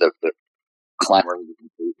conversation, the climber.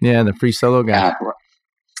 Yeah, the free solo guy.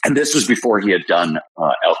 And this was before he had done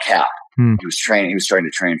El Cap. He was starting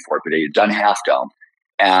to train for it, but he had done Half Dome.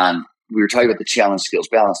 And we were talking about the challenge, skills,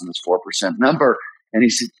 balance, and this 4% number. And he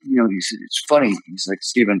said, it's funny. He's like,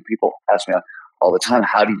 Stephen, people ask me all the time,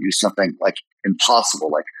 how do you do something like impossible,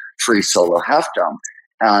 like free solo Half Dome?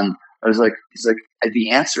 And I was like, he's like,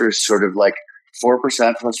 the answer is sort of like 4%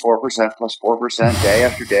 plus 4% plus 4% day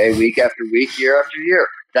after day, week after week, year after year.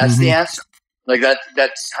 That's the answer. Like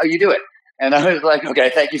that's how you do it. And I was like, okay,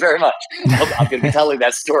 thank you very much. I'm going to be telling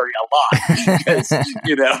that story a lot because,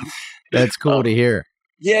 That's cool to hear.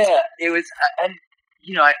 Yeah, it was. And,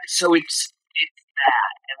 so it's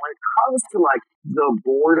that. And when it comes to like the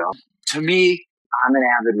boredom, to me, I'm an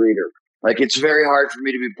avid reader. Like it's very hard for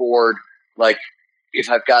me to be bored. Like if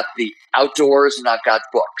I've got the outdoors and I've got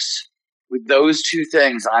books. With those two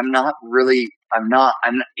things,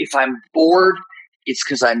 if I'm bored, it's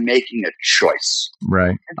because I'm making a choice.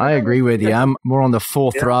 Right. I agree with you. I'm more on the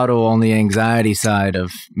full throttle on the anxiety side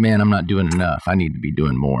of, man, I'm not doing enough. I need to be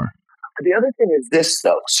doing more. The other thing is this,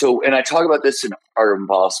 though. So, and I talk about this in Art of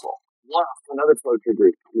Impossible. Another flow trigger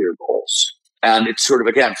is clear goals. And it's sort of,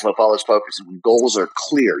 again, follows focus. And when goals are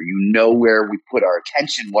clear, you know where we put our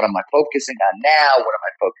attention. What am I focusing on now? What am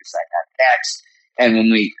I focusing on next? And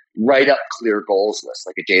when we write up clear goals lists,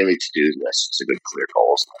 like a daily to-do list is a good clear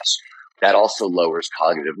goals list, that also lowers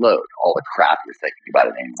cognitive load, all the crap you're thinking about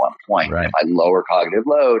at any one point. Right. If I lower cognitive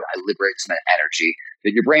load, I liberate some energy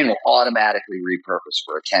that your brain will automatically repurpose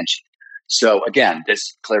for attention. So again,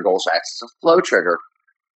 this clear goals acts as a flow trigger.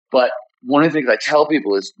 But one of the things I tell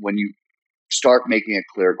people is when you start making a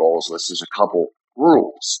clear goals list, there's a couple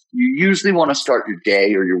rules. You usually want to start your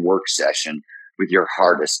day or your work session with your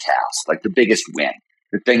hardest task, like the biggest win.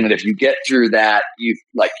 The thing that if you get through that, you've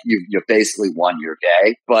basically won your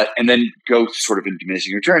day. And then go sort of in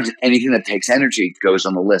diminishing returns. Anything that takes energy goes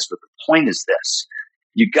on the list. But the point is this: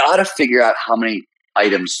 you got to figure out how many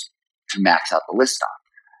items to max out the list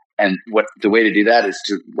on. And the way to do that is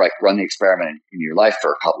to run the experiment in your life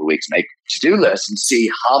for a couple of weeks, make to-do lists, and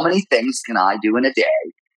see how many things can I do in a day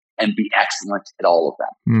and be excellent at all of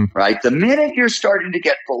them. Right? The minute you're starting to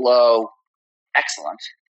get below excellent,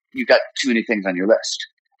 you've got too many things on your list.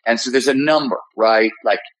 And so there's a number, right?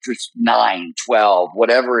 Like just 9, 12,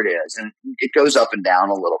 whatever it is. And it goes up and down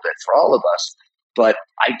a little bit for all of us. But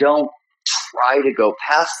I don't try to go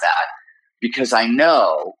past that because I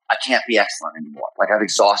know I can't be excellent anymore. Like I've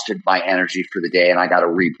exhausted my energy for the day and I got to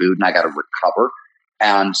reboot and I got to recover.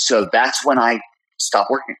 And so that's when I stop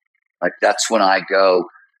working. Like that's when I go,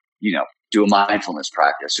 do a mindfulness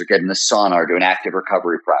practice or get in the sauna or do an active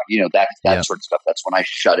recovery practice, that sort of stuff. That's when I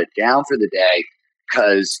shut it down for the day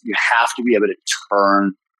because you have to be able to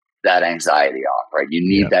turn that anxiety off, right? You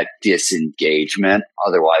need that disengagement.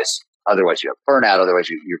 Otherwise you have burnout. Otherwise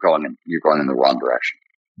you're going in the wrong direction.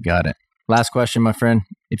 Got it. Last question, my friend.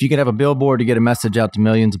 If you could have a billboard to get a message out to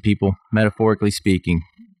millions of people, metaphorically speaking,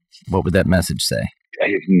 what would that message say? I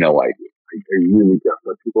have no idea. I really don't.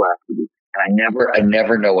 But people ask me. And I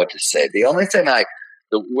never know what to say. The only thing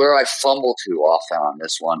where I fumble too often on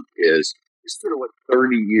this one is sort of what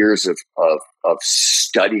 30 years of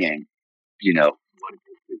studying, what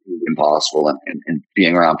is impossible and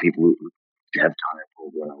being around people who have done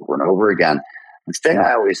it over and over again. The thing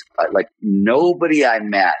nobody I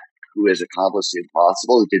met who has accomplished the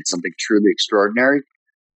impossible, who did something truly extraordinary,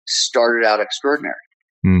 started out extraordinary.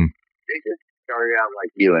 They just started out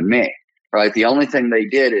like you and me. Right. The only thing they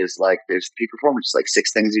did is there's peak performance,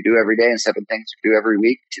 6 things you do every day and 7 things you do every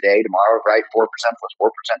week, today, tomorrow, right? 4% plus 4%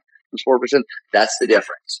 plus 4%. That's the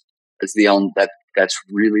difference. That's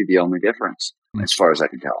really the only difference as far as I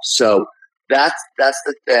can tell. So that's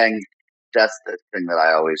the thing. That's the thing that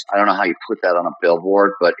I don't know how you put that on a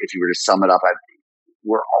billboard, but if you were to sum it up,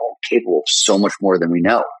 we're all capable of so much more than we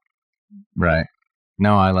know. Right.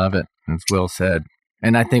 No, I love it. That's well said.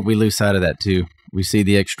 And I think we lose sight of that too. We see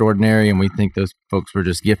the extraordinary and we think those folks were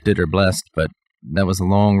just gifted or blessed, but that was a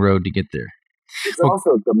long road to get there. It's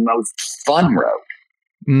also the most fun road.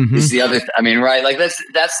 Is the other, right? Like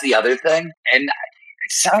that's the other thing. And it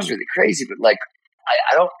sounds really crazy, but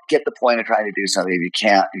I don't get the point of trying to do something if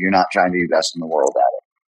you're not trying to be best in the world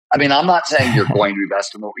at it. I'm not saying you're going to be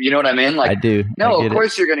best in the world. You know what I mean? I do. No, of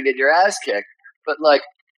course you're going to get your ass kicked, but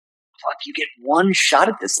you get one shot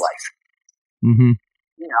at this life.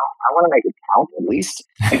 I want to make it count at least.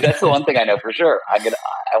 That's the one thing I know for sure. I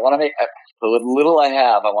want to make the little I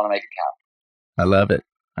have. I want to make it count.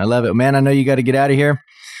 I love it, man. I know you got to get out of here.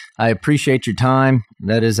 I appreciate your time.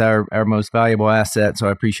 That is our most valuable asset. So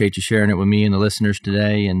I appreciate you sharing it with me and the listeners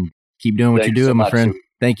today. And keep doing what you're doing, my friend.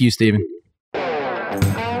 Thank you, Stephen.